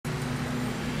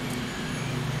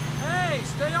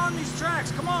Stay on these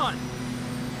tracks, come on!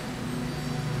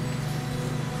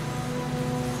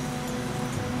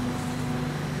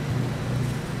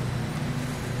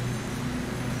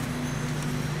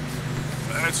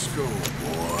 Let's go,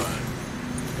 boy.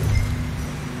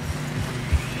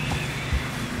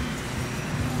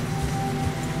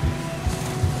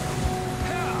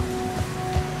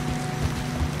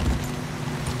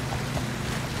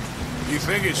 You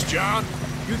think it's John?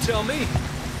 You tell me.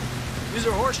 These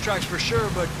are horse tracks for sure,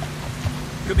 but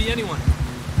could be anyone.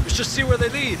 Let's just see where they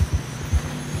lead.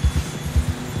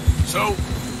 So,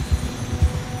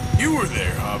 you were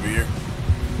there, Javier.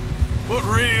 What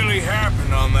really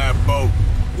happened on that boat?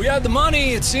 We had the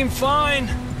money, it seemed fine.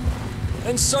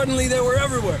 And suddenly they were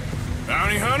everywhere.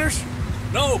 Bounty hunters?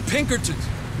 No, Pinkertons.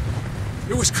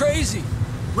 It was crazy.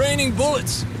 Raining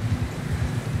bullets.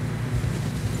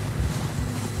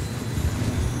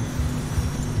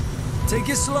 Take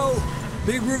it slow.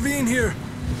 Big ravine here.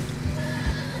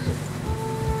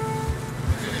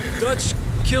 Dutch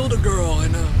killed a girl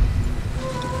in a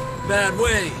bad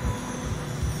way.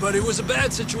 But it was a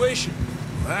bad situation.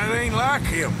 That ain't like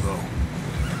him, though.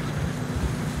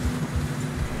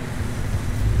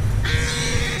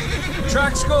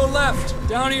 Tracks go left,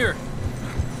 down here.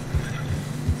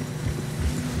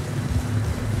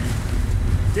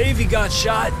 Davey got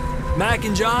shot. Mac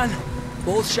and John,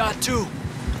 both shot too.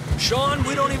 Sean,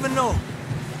 we don't even know.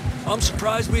 I'm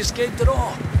surprised we escaped at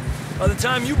all. By the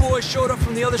time you boys showed up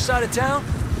from the other side of town,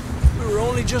 we were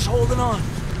only just holding on.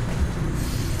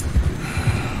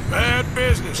 Bad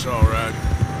business, all right.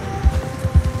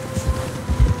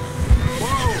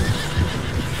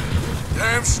 Whoa!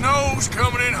 Damn snow's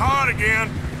coming in hot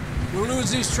again. We'll lose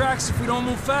these tracks if we don't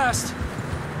move fast.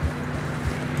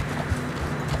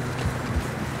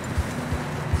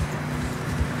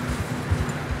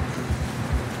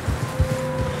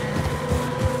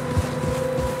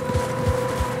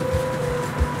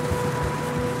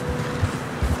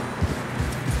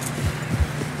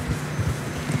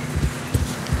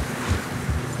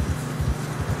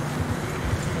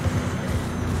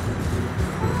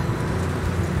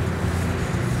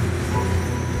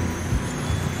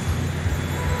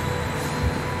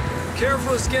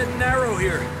 Careful, it's getting narrow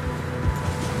here.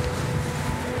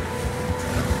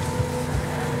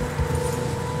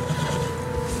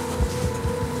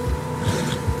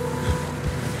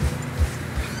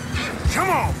 Come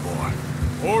on, boy.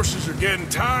 Horses are getting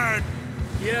tired.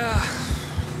 Yeah,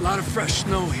 a lot of fresh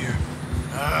snow here.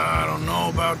 I don't know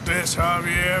about this,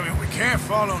 Javier. I mean, we can't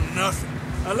follow nothing.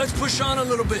 Let's push on a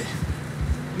little bit.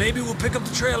 Maybe we'll pick up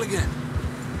the trail again.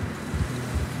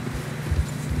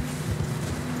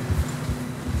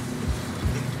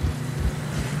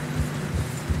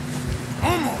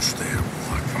 Almost there,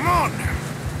 boy. Come on now.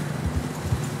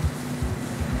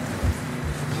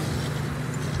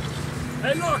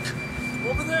 Hey, look!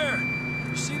 Over there!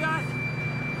 You see that?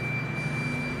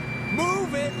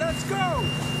 Move it! Let's go!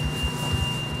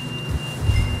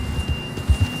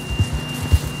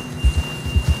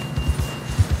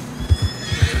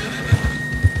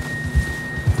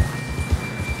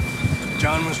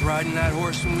 John was riding that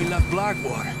horse when we left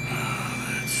Blackwater.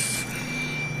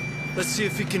 Let's see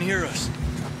if he can hear us.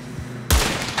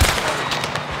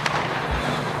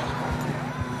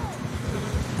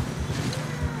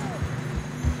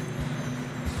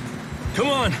 Come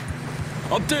on!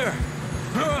 Up there!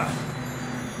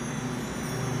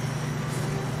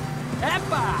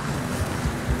 Eppa!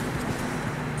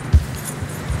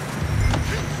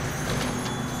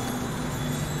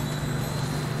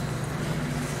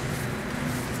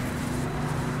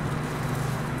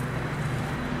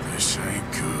 This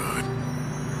ain't good.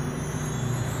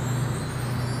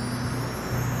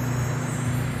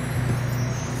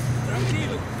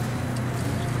 Tranquilo.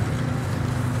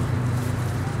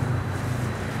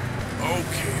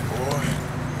 Okay, boy.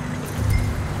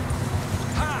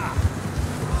 Ha!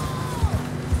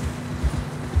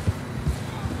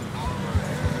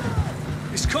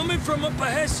 He's coming from up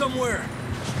ahead somewhere.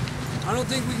 I don't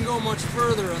think we can go much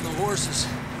further on the horses.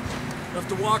 We'll have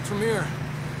to walk from here.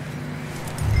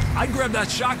 I'd grab that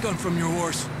shotgun from your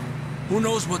horse. Who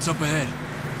knows what's up ahead?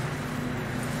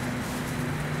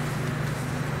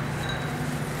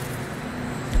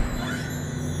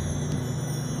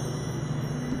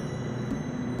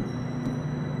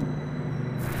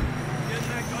 Getting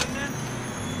that gun then?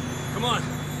 Come on.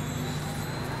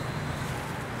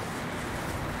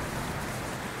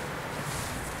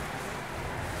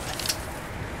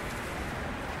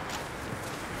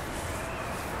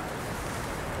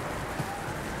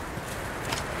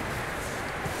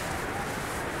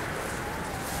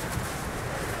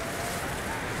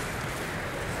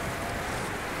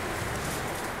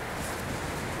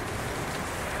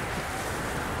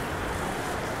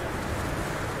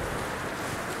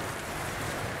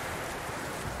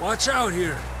 Watch out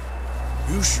here.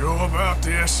 You sure about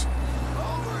this?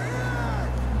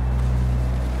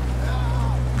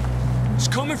 It's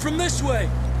coming from this way.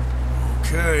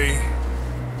 Okay.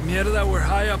 Mierda, that we're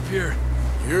high up here.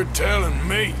 You're telling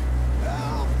me.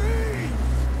 Help me!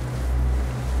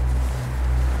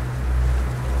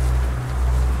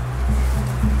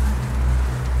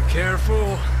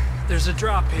 Careful. There's a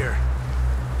drop here.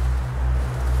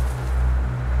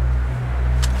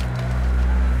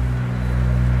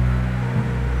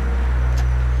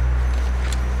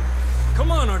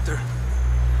 Come on, Arthur.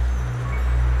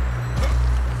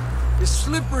 It's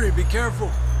slippery, be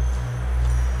careful.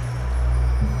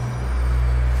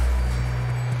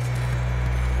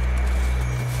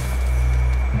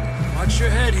 Watch your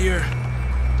head here.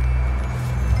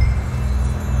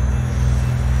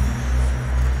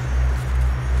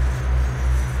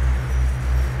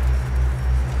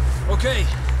 Okay,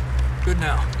 good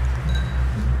now.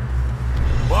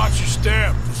 Watch your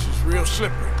step. This is real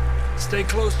slippery. Stay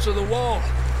close to the wall.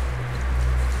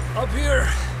 Up here.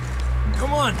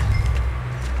 Come on.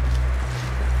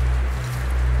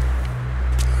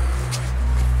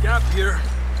 Gap here.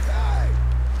 Hey!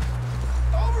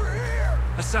 Over here!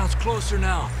 That sounds closer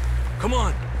now. Come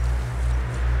on.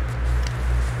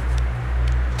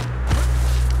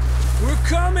 We're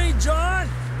coming, John!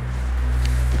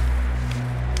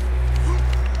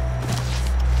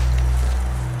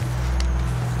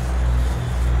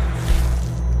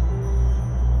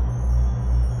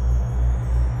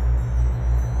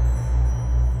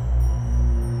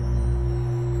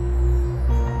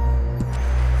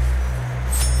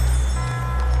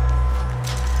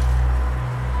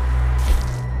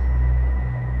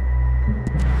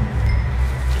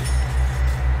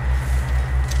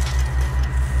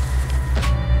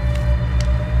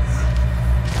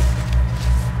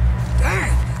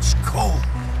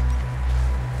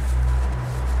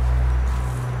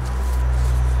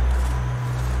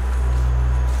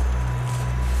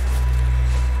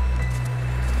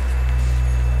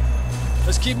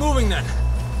 Let's keep moving then.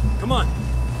 Come on.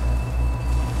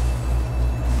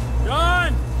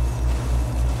 John!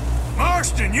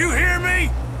 Marston, you hear me?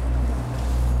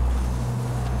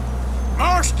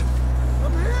 Marston!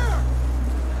 I'm here!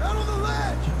 Out on the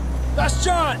ledge! That's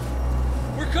John!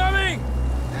 We're coming!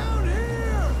 Down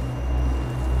here!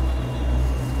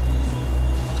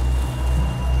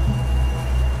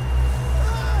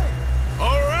 Hey!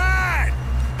 All right!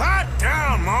 Hot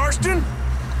down, Marston!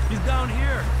 He's down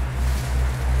here.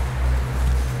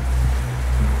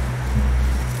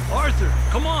 Arthur,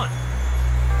 come on!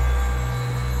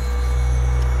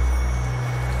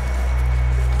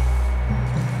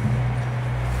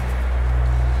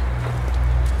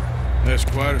 That's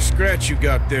quite a scratch you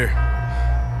got there.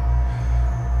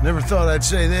 Never thought I'd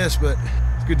say this, but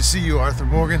it's good to see you, Arthur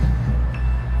Morgan.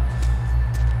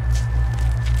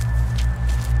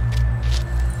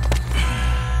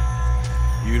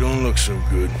 You don't look so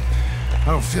good. I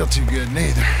don't feel too good,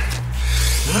 neither.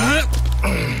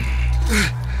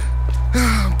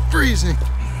 I'm freezing.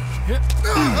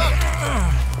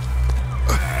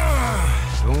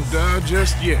 Don't die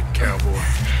just yet, cowboy.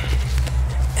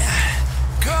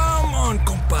 Come on,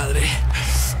 compadre.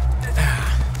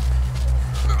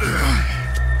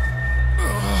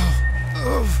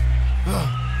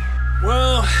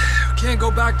 Well, we can't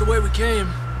go back the way we came.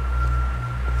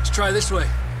 Let's try this way.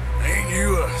 Ain't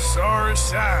you a sorry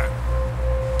sight?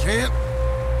 Can't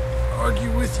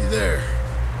argue with you there.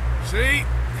 See?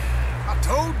 I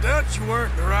told Dutch you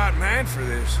weren't the right man for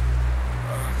this.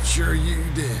 Sure you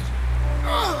did.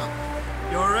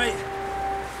 You all right?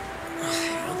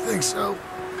 I don't think so.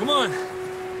 Come on.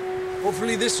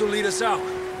 Hopefully this will lead us out.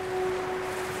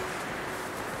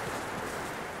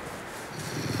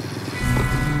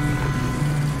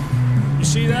 You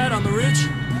see that on the ridge?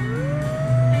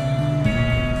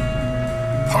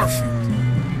 Perfect.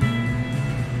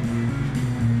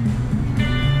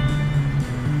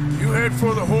 You head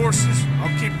for the horses.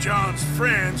 I'll keep John's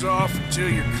friends off until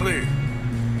you're clear.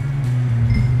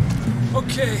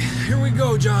 Okay, here we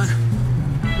go, John.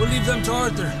 We'll leave them to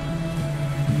Arthur.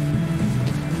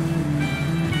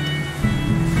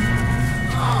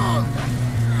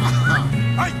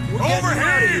 Hey, We're over getting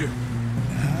out of here!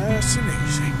 Nice and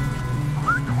easy.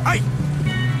 Hey!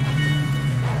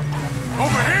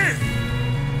 Over here!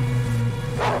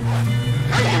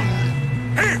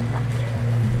 Here!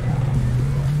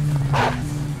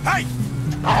 Hey!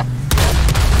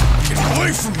 Get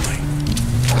away from me!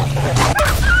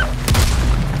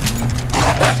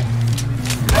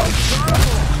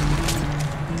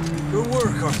 Good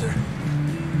work, Arthur.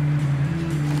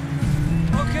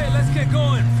 Okay, let's get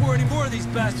going before any more of these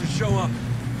bastards show up.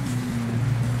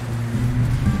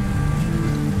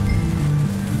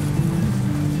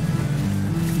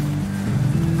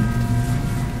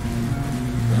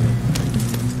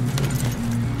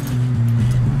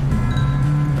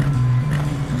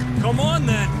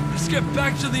 get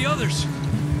back to the others.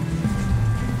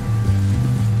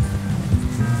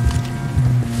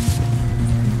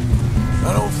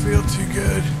 I don't feel too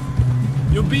good.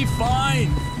 You'll be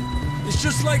fine. It's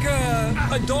just like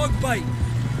a dog bite.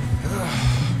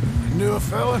 Knew a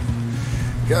fella,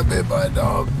 got bit by a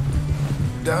dog,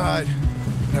 died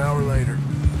an hour later.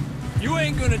 You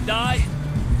ain't gonna die.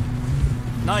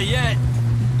 Not yet.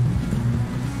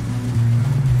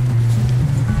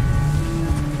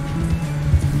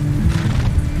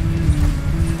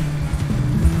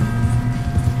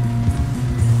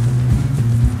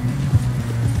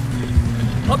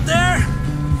 Up there?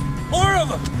 More of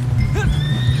them!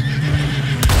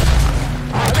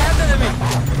 Adelante de mí!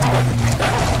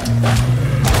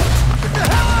 Get the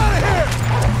hell out of here!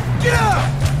 Get up!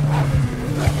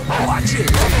 Watch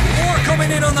it! More coming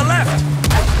in on the left!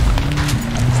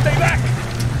 Stay back!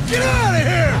 Get out of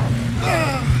here!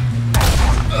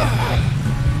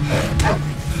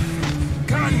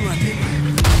 Cálmate.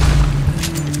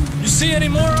 You see any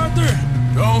more, Arthur?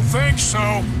 Don't think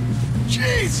so.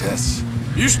 Jesus!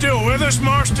 You still with us,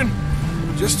 Marston?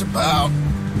 Just about.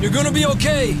 You're gonna be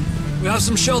okay. We have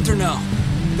some shelter now.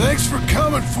 Thanks for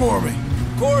coming for me.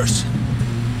 Of course.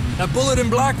 That bullet in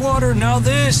Blackwater, now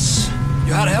this.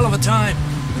 You had a hell of a time.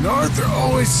 And Arthur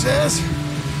always says,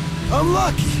 I'm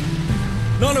lucky.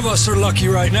 None of us are lucky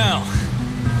right now.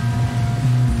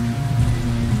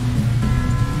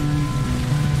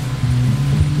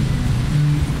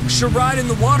 We should ride in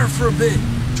the water for a bit.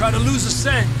 Try to lose the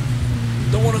scent.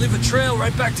 Don't want to leave a trail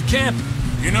right back to camp.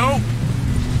 You know,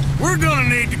 we're gonna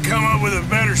need to come up with a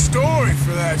better story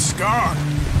for that scar.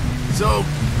 So,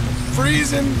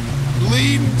 freezing,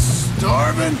 bleeding,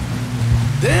 starving,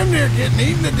 damn near getting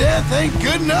eaten to death ain't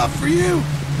good enough for you.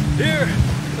 Here,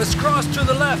 let's cross to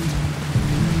the left.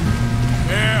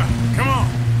 Yeah, come on.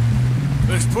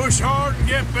 Let's push hard and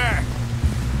get back.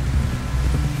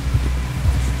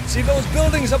 See those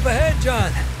buildings up ahead,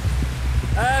 John?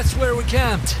 That's where we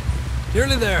camped.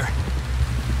 Nearly there.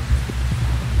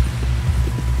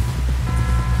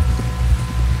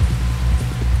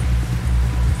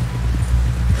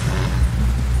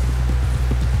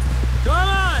 Come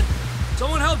on!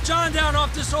 Someone help John down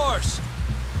off this horse.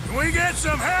 Can we get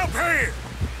some help here?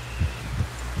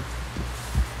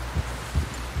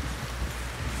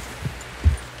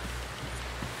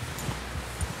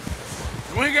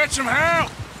 Can we get some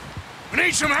help? We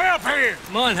need some help here!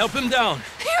 Come on, help him down.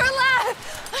 You're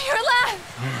alive! You're alive!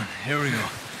 Come on, here we go.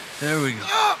 There we go.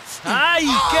 Ay,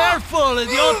 careful,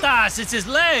 idiotas! It's his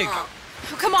leg! Oh,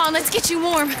 come on, let's get you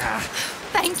warm.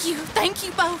 Thank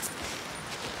you both.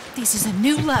 This is a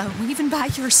new low, even by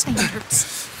your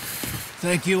standards.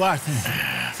 Thank you, Arthur.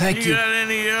 Thank you. You got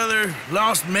any other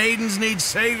lost maidens need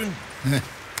saving?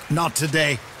 Not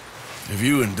today. Have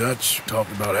you and Dutch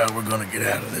talked about how we're gonna get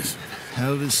out of this? I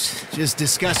was just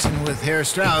discussing with Herr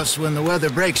Strauss when the weather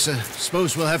breaks. I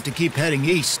suppose we'll have to keep heading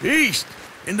east. East?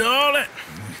 Into all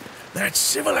that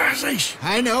civilization?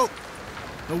 I know.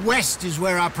 The west is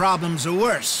where our problems are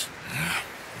worse.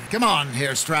 Come on,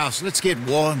 Herr Strauss, let's get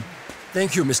warm.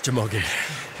 Thank you, Mr. Morgan.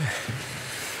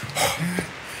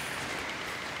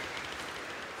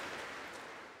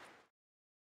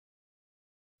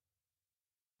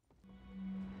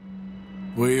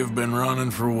 We have been running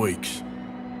for weeks.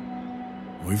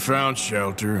 We found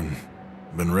shelter and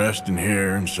been resting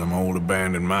here in some old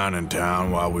abandoned mining town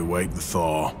while we wait the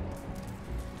thaw.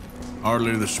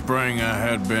 Hardly the spring I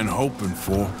had been hoping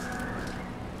for.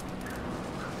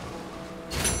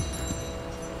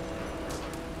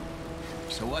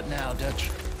 So what now, Dutch?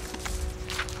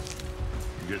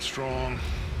 We get strong,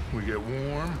 we get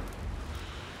warm,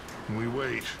 and we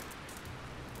wait.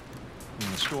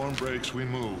 When the storm breaks, we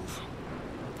move.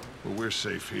 But we're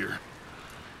safe here.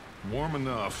 Warm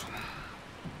enough.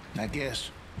 I guess.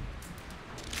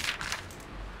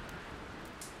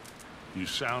 You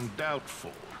sound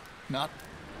doubtful. Not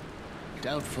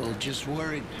doubtful, just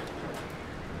worried.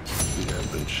 We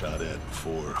have been shot at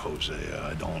before, Hosea.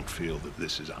 I don't feel that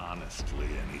this is honestly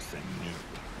anything new.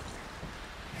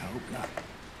 I hope not.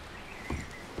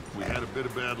 We had a bit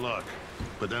of bad luck,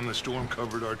 but then the storm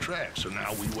covered our tracks, so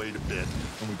now we wait a bit,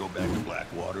 and we go back to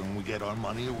Blackwater, and we get our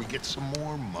money, or we get some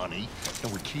more money,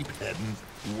 and we keep heading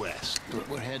west. But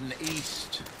we're heading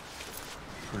east.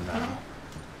 For now.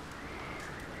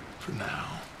 For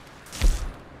now.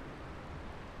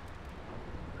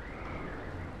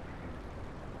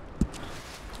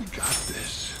 We got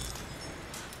this.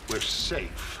 We're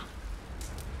safe.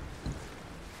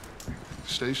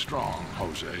 Stay strong,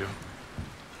 Hosea.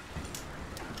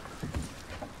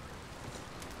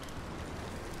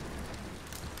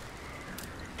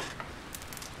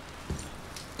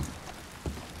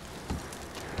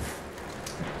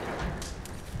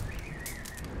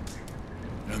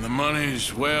 And the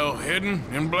money's well hidden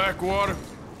in Blackwater?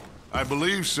 I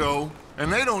believe so,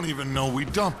 and they don't even know we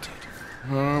dumped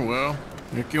it. Oh, well,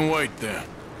 it can wait then.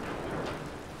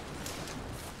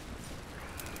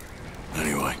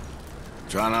 Anyway,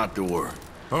 try not to worry.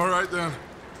 All right, then.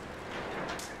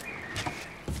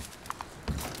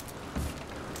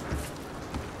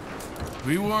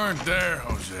 We weren't there,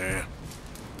 Hosea.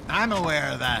 I'm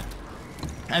aware of that.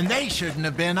 And they shouldn't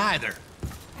have been either.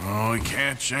 Oh, we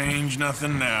can't change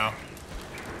nothing now.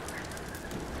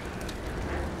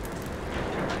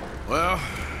 Well,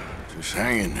 just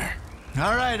hang in there.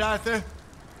 All right, Arthur.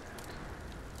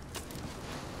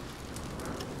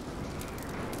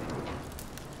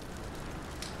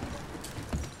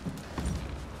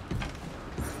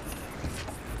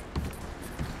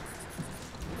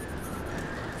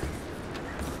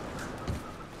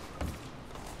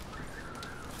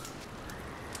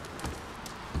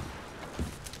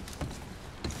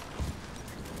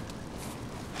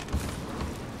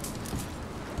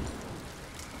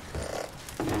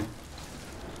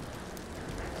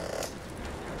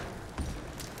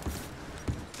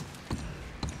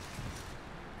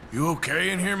 You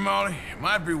okay in here, Molly? It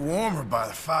might be warmer by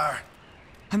the fire.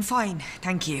 I'm fine,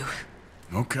 thank you.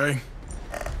 Okay.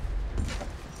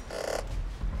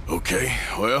 Okay,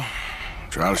 well,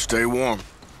 try to stay warm.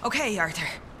 Okay, Arthur.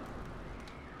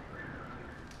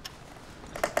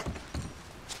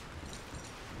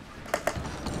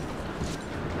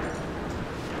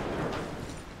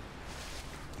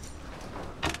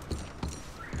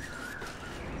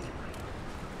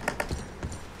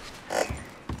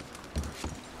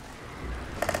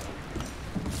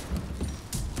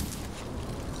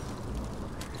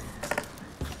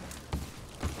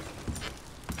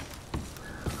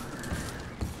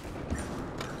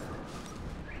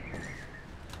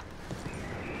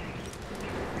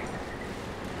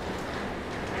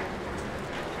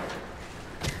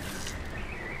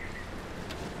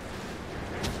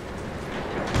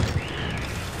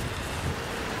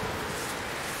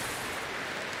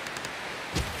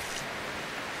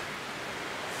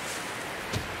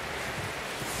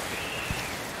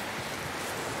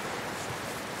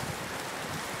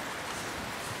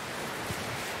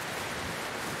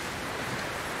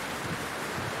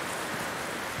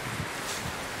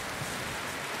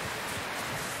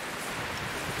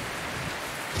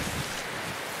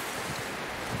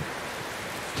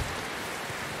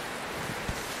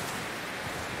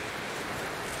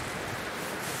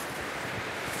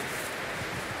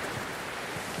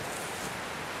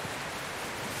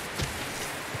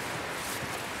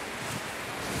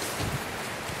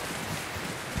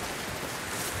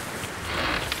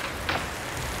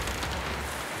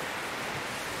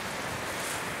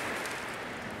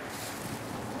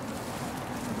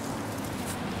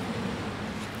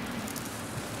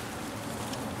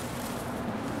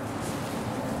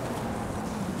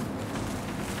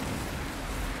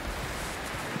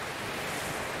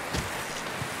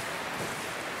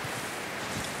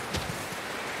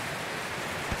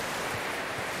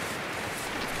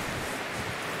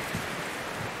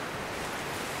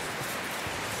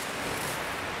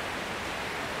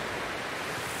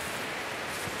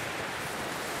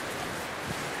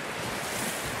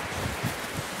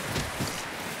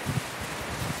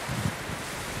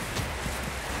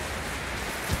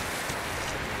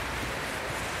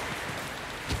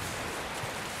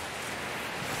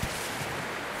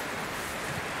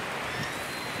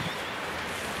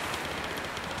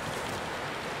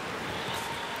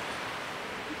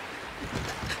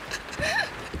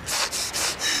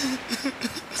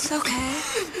 It's okay.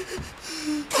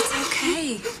 It's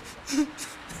okay.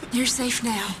 You're safe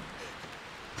now.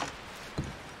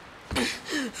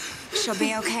 She'll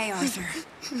be okay, Arthur.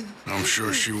 I'm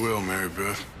sure she will, Mary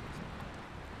Beth.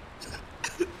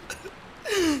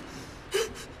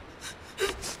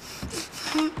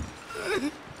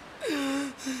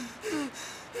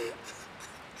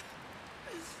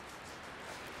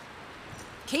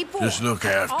 Keep Just look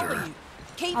warm, after all of her. you.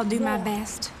 Keep I'll do my warm.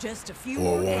 best. Just a few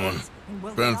Poor more woman. days, and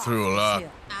we'll Been get through off a this lot.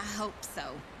 hill. I hope so.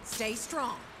 Stay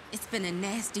strong. It's been a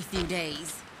nasty few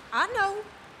days. I know.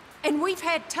 And we've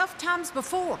had tough times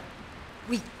before.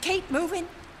 We keep moving,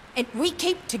 and we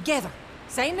keep together.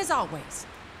 Same as always.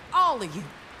 All of you.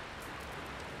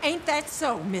 Ain't that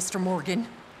so, Mr. Morgan?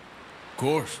 Of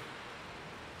course.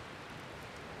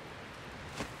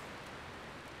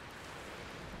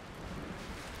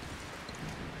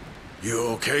 You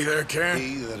okay there, Karen?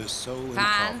 He that is so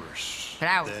Fine, impoverished but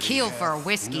I would that kill he for a hath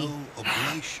whiskey. No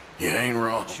oblation, You ain't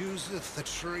wrong. chooseth the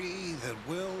tree that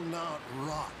will not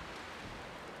rot,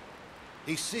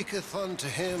 He seeketh unto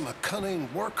him a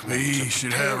cunning workman. We to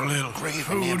should prepare have a little graven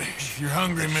food image if you're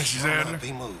hungry, that Mrs. shall not Adler.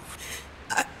 be moved.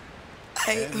 I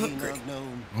ain't Have ye hungry. not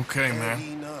known? Okay, Have man.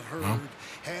 ye not heard? Well,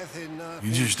 Hath it not you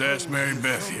been just asked told Mary you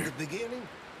Beth from here. the beginning?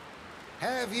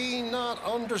 Have ye not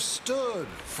understood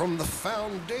from the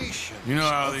foundation? You know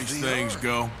how of these the things earth?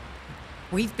 go.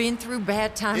 We've been through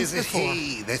bad times Is it before.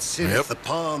 he that sitteth Yep.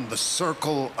 upon the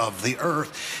circle of the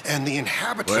earth, and the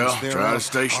inhabitants Well, try thereof to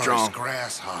stay are strong. as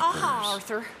grasshoppers?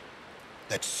 Arthur.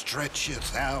 That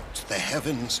stretcheth out the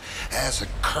heavens as a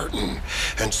curtain,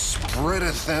 and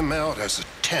spreadeth them out as a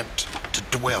tent to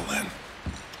dwell in.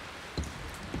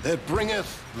 That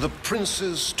bringeth the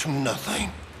princes to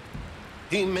nothing.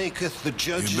 He maketh the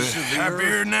judges bit of the happier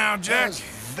earth now, Jack? as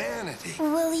vanity.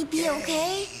 Will he be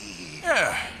okay?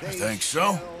 Yeah, I They think so.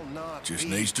 shall not Just be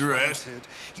needs to rest. planted.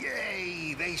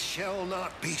 Yea, they shall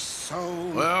not be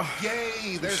sown. Well,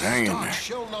 yea, their just hang in stock there.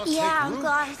 shall not Yeah, take Uncle root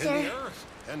Arthur. in the earth,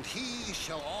 and he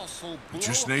shall also blow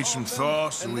just need some upon them, thaw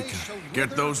so and we they can shall get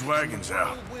wither, those and wagons the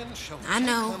out. whirlwind shall I take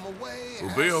know. them away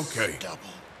We'll be as okay. stubble.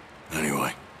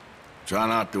 Anyway, try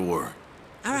not to worry.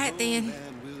 All right, Whom then.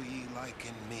 then will ye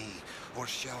liken me, or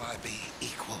shall I be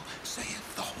equal,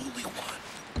 saith the Holy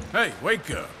One? Hey,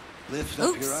 wake up. Lift up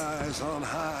Oops. your eyes on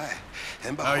high,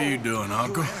 and How behold, you doing,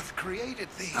 Uncle? who hath created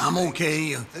these I'm things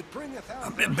okay. that bringeth out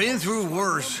I've their been through hosts by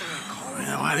worse. number and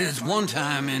Well, calleth I did them one by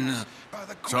time in, names by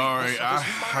the Sorry, greatness of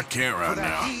his I might. can't right For that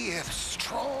now. he is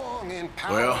strong in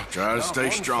power. Well, try to not stay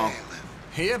one strong.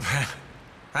 faileth. Yep,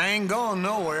 I ain't going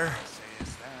nowhere.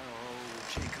 Sayest thou,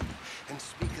 O Jacob, and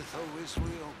speaketh, O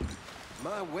Israel,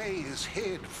 my way is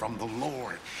hid from the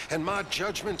Lord, and my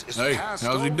judgment is Hey, passed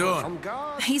how's he over doing? from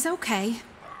God. He's okay.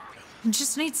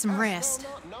 Just needs some rest.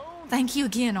 Hast thou not known? Thank you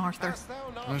again, Arthur. Hast thou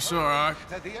not That's heard all right.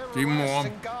 that the Keep 'em warm.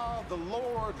 everlasting God, the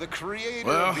Lord, the creator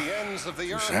Well, of the ends of the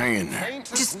just earth, hang in there.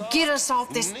 fainteth Just not, get us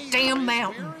off this neither damn is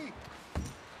mountain. weary?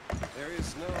 There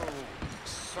is no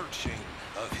searching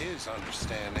of his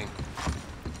understanding.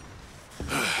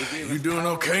 He You giveth doing power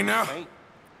okay to the now? faint,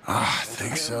 I and to think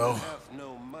them so. that have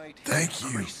no might, he Thank you.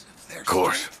 increaseth their Of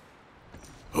course. strength.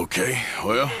 Okay,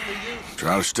 well, Even the youth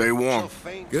try to stay shall warm.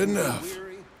 faint Good and be enough.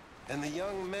 weary, and the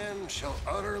young men shall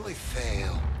utterly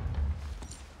fail.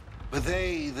 But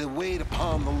they that wait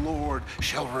upon the Lord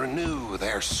shall renew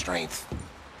their strength.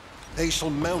 They shall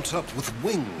mount up with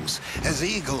wings as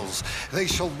eagles. They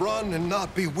shall run and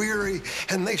not be weary,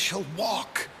 and they shall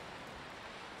walk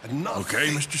and not Okay,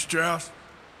 faint. Mr. Strauss?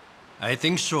 I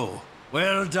think so.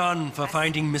 Well done for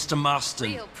finding Mr.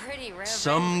 Marston. Real pretty, Reverend.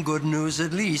 Some good news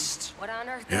at least. What on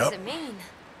earth Yep. does it mean?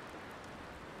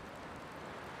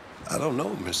 I don't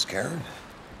know, Miss Karen.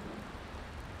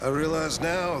 I realize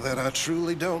now that I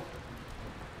truly don't.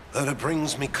 That it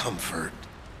brings me comfort.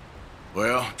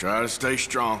 Well, try to stay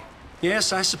strong.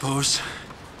 Yes, I suppose.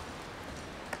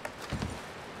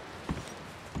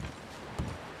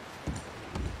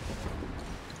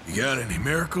 You got any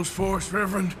miracles for us,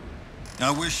 Reverend?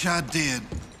 I wish I did.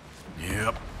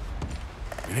 Yep.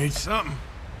 You need something.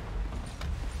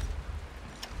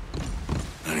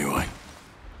 Anyway,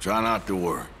 try not to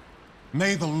worry.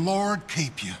 May the Lord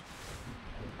keep you.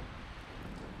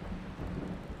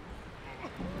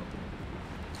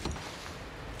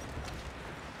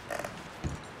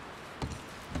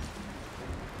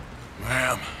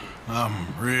 Ma'am,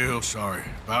 I'm real sorry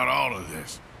about all of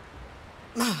this.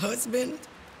 My husband,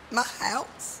 my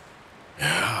house.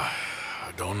 I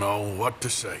don't know what to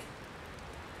say.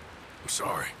 I'm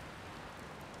sorry.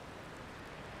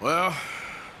 Well,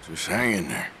 just hang in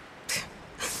there.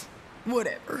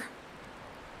 Whatever.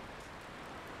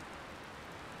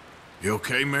 You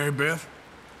okay, Mary Beth?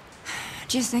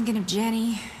 Just thinking of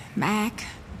Jenny, Mac,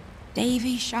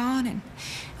 Davy, Sean, and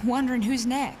wondering who's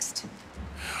next.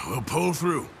 We'll pull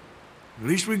through. At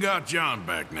least we got John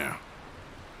back now.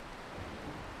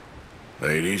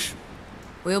 Ladies,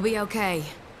 We'll be okay.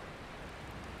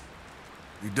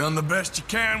 you done the best you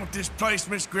can with this place,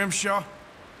 Miss Grimshaw?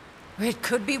 It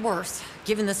could be worse,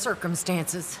 given the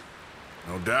circumstances.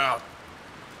 No doubt.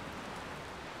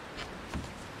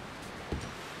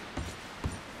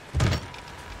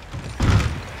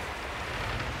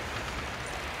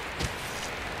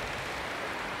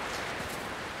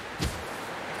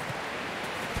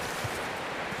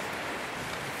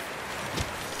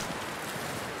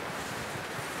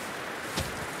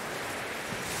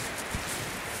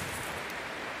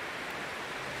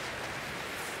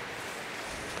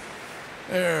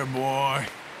 There, boy.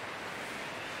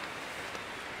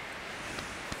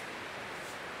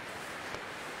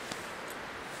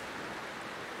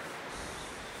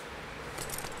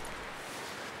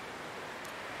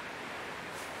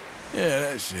 Yeah,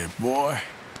 that's it, boy.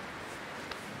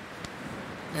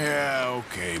 Yeah,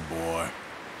 okay, boy.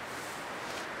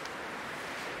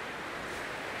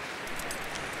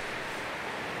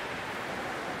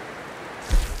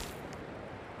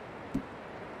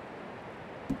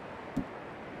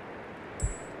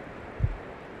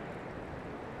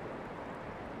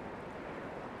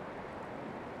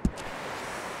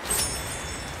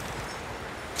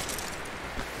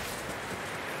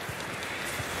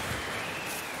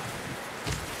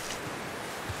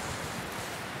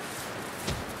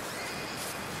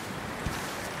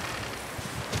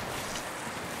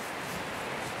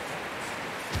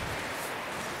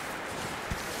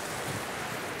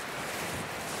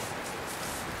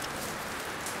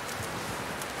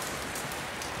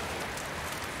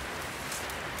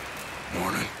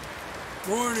 Morning.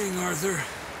 Morning, Arthur.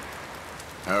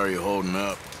 How are you holding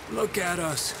up? Look at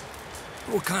us.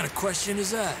 What kind of question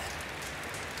is that?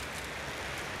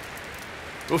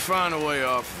 We'll find a way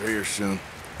off of here soon.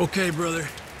 Okay, brother.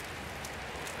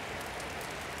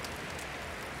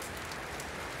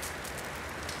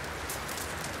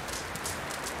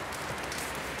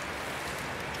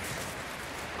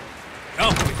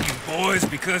 Up with you boys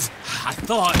because I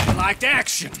thought you liked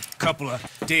action. Couple of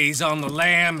days on the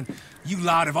lam, and you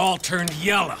lot have all turned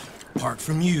yellow. Apart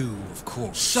from you, of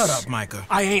course. Shut up, Micah.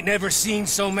 I ain't never seen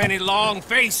so many long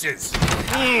faces.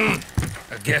 I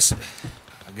guess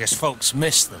folks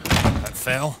miss them. That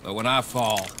fell. But when I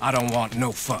fall, I don't want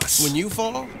no fuss. When you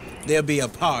fall, there'll be a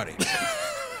party.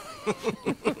 A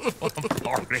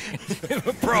party?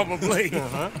 Probably.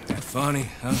 That funny,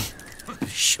 huh?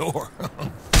 Sure.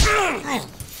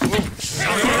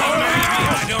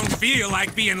 I don't feel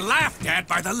like being laughed at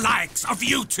by the likes of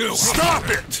you two. Stop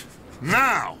it!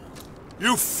 Now!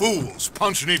 You fools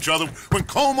punching each other when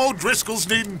Colm O'Driscoll's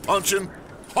needing punching.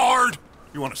 Hard!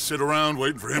 You want to sit around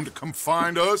waiting for him to come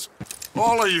find us?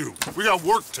 All of you, we got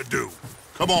work to do.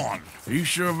 Come on. Are you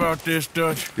sure about this,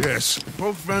 Dutch? Yes.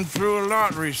 Folks been through a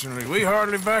lot recently. We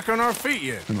hardly back on our feet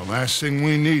yet. And the last thing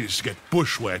we need is to get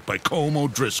bushwhacked by Colm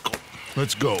O'Driscoll.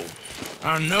 Let's go.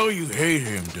 I know you hate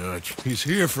him, Dutch. He's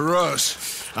here for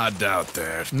us. I doubt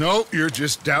that. No, you're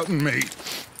just doubting me.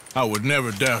 I would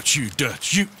never doubt you,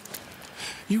 Dutch.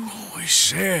 You always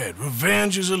said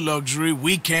revenge is a luxury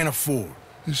we can't afford.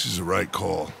 This is the right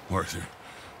call, Arthur.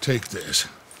 Take this.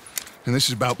 And this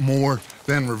is about more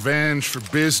than revenge for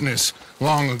business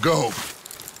long ago.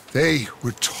 They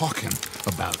were talking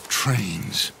about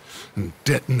trains and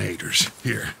detonators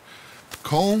here.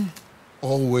 Colm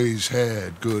always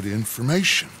had good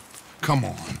information. Come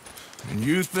on. And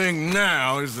you think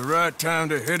now is the right time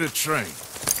to hit a train?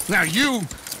 Now you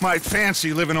might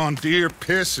fancy living on deer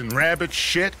piss and rabbit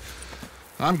shit.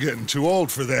 I'm getting too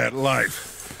old for that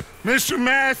life. Mr.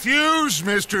 Matthews,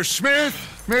 Mr. Smith,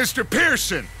 Mr.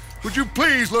 Pearson, would you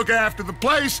please look after the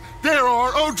place? There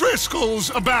are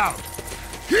O'Driscolls about.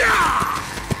 Yeah!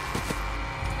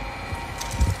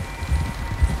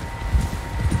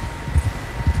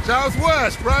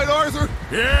 Southwest, right, Arthur?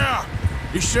 Yeah.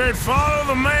 You should follow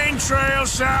the main trail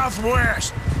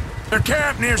southwest. They're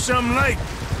camped near some lake.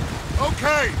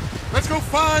 Okay, let's go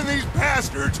find these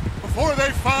bastards before they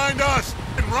find us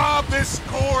and rob this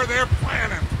score they're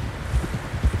planning.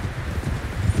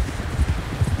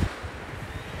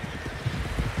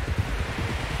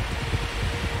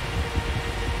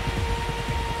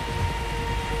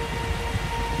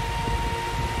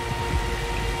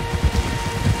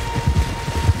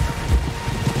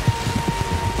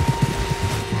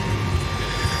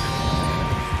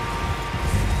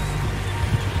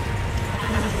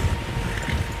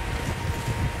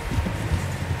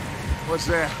 What's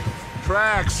that?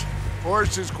 Tracks.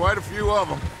 Horses, quite a few of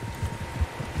them.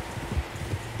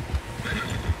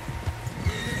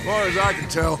 As far as I can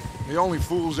tell, the only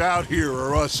fools out here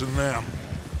are us and them.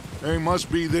 They must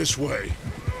be this way.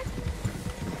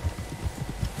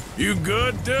 You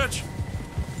good, Dutch?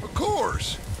 Of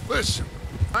course. Listen,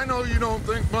 I know you don't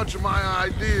think much of my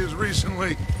ideas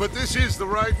recently, but this is the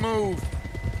right move.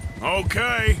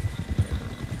 Okay.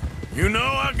 You know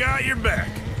I got your back.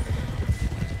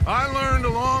 I learned a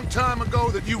long time ago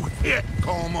that you hit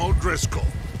Colm O'Driscoll.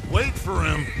 Wait for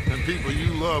him, and people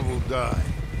you love will die.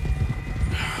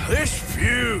 This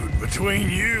feud between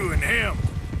you and him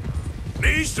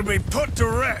needs to be put to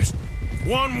rest,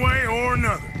 one way or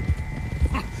another.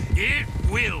 It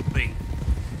will be.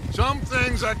 Some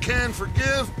things I can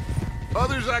forgive,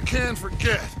 others I can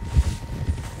forget.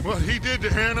 What he did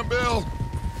to Annabelle,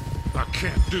 I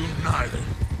can't do neither.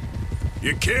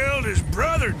 You killed his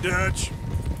brother, Dutch.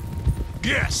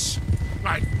 Yes,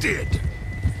 I did.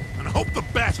 And I hope the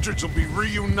bastards will be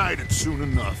reunited soon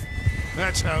enough.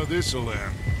 That's how this'll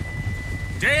end.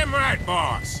 Damn right,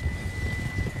 boss.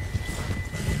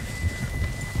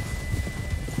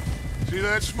 See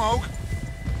that smoke?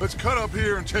 Let's cut up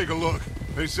here and take a look.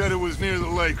 They said it was near the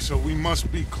lake, so we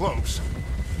must be close.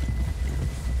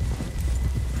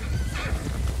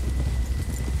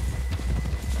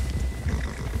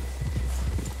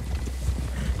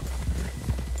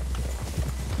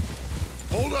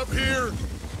 Hold up here!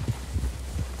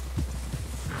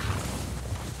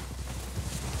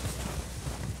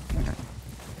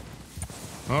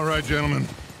 All right, gentlemen.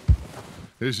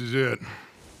 This is it.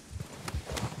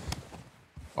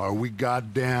 Are we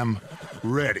goddamn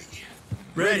ready?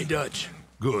 Ready, Dutch.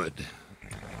 Good.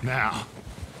 Now,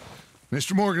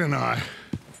 Mr. Morgan and I,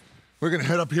 we're gonna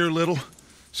head up here a little,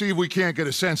 see if we can't get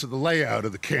a sense of the layout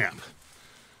of the camp.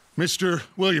 Mr.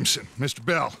 Williamson, Mr.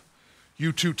 Bell,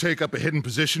 you two take up a hidden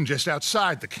position just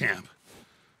outside the camp.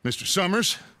 Mr.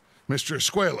 Summers, Mr.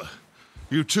 Escuela,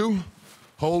 you two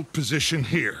hold position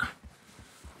here.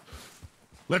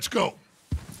 Let's go.